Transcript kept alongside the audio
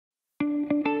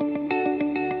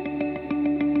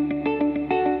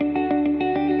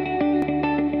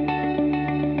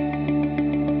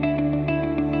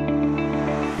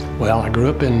Well, I grew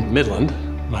up in Midland.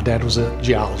 My dad was a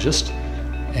geologist,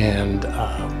 and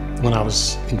when I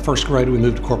was in first grade, we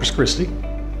moved to Corpus Christi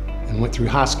and went through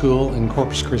high school in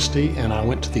Corpus Christi, and I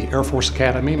went to the Air Force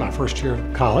Academy my first year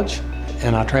of college,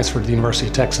 and I transferred to the University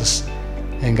of Texas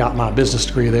and got my business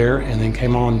degree there, and then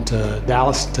came on to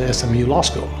Dallas to SMU Law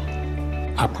School.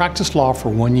 I practiced law for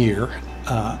 1 year.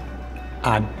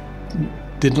 I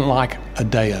didn't like a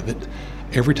day of it.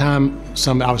 Every time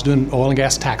I was doing oil and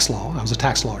gas tax law, I was a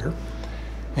tax lawyer,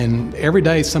 and every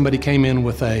day somebody came in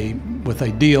with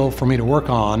a deal for me to work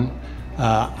on.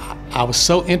 I was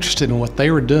so interested in what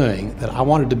they were doing that I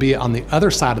wanted to be on the other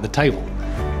side of the table.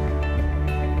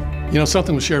 You know,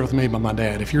 something was shared with me by my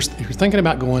dad. If you're thinking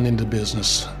about going into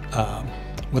business,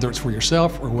 whether it's for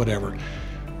yourself or whatever,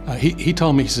 he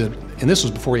told me, he said, and this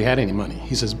was before he had any money,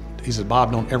 he says,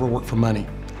 Bob, don't ever work for money.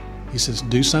 He says,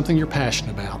 do something you're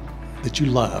passionate about, that you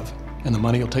love, and the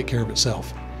money will take care of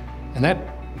itself. And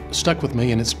that stuck with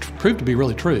me, and it's proved to be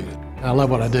really true. I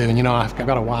love what I do, and you know, I've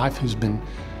got a wife who's been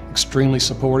extremely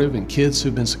supportive, and kids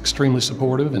who've been extremely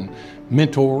supportive, and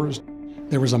mentors.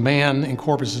 There was a man in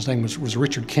Corpus, his name was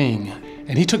Richard King,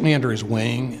 and he took me under his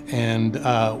wing and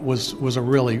was a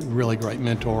really, really great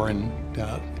mentor. And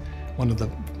one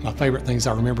of my favorite things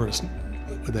I remember is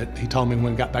that he told me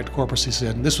when we got back to Corpus, he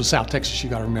said, and this was South Texas, you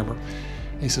got to remember,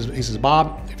 he says,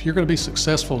 Bob, if you're going to be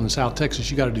successful in South Texas,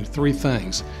 you got to do 3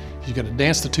 things. You got to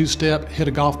dance the 2-step, hit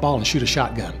a golf ball, and shoot a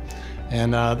shotgun.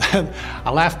 And I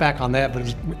laugh back on that, but it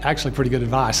was actually pretty good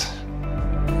advice.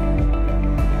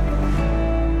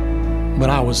 When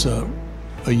I was a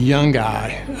young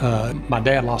guy, my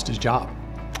dad lost his job,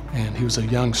 and he was a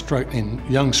young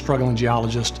struggling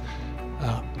geologist.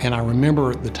 And I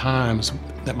remember the times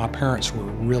that my parents were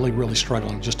really, really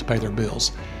struggling just to pay their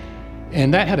bills.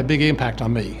 And that had a big impact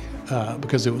on me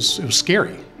because it was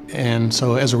scary. And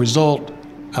so as a result,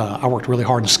 I worked really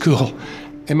hard in school.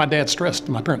 And my parents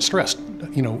stressed,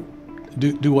 you know,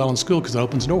 do well in school because it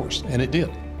opens doors, and it did.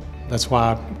 That's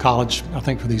why college, I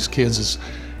think for these kids,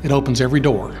 it opens every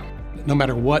door. No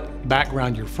matter what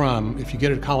background you're from, if you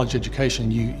get a college education,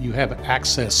 you have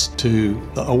access to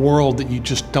a world that you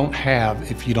just don't have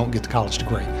if you don't get the college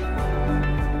degree.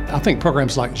 I think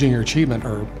programs like Junior Achievement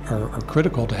are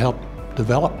critical to help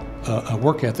develop a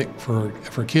work ethic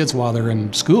for kids while they're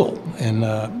in school and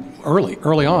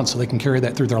early on, so they can carry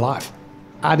that through their life.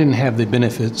 I didn't have the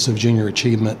benefits of Junior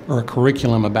Achievement or a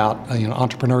curriculum about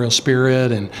entrepreneurial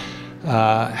spirit and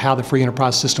how the free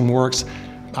enterprise system works.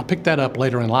 I picked that up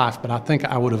later in life, but I think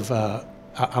I would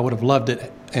have loved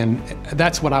it, and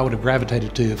that's what I would have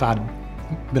gravitated to if I'd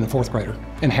been a 4th grader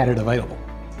and had it available.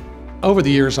 Over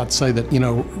the years, I'd say that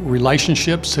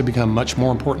relationships have become much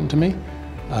more important to me.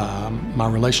 My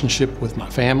relationship with my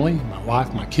family, my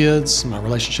wife, my kids, my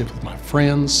relationship with my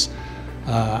friends,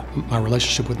 my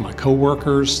relationship with my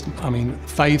coworkers. I mean,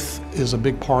 faith is a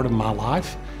big part of my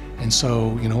life. And so,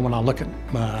 when I look at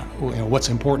what's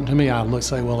important to me, I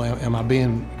say, well, am I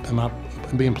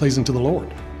being pleasing to the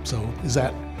Lord? So is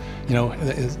that,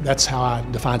 that's how I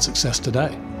define success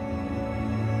today.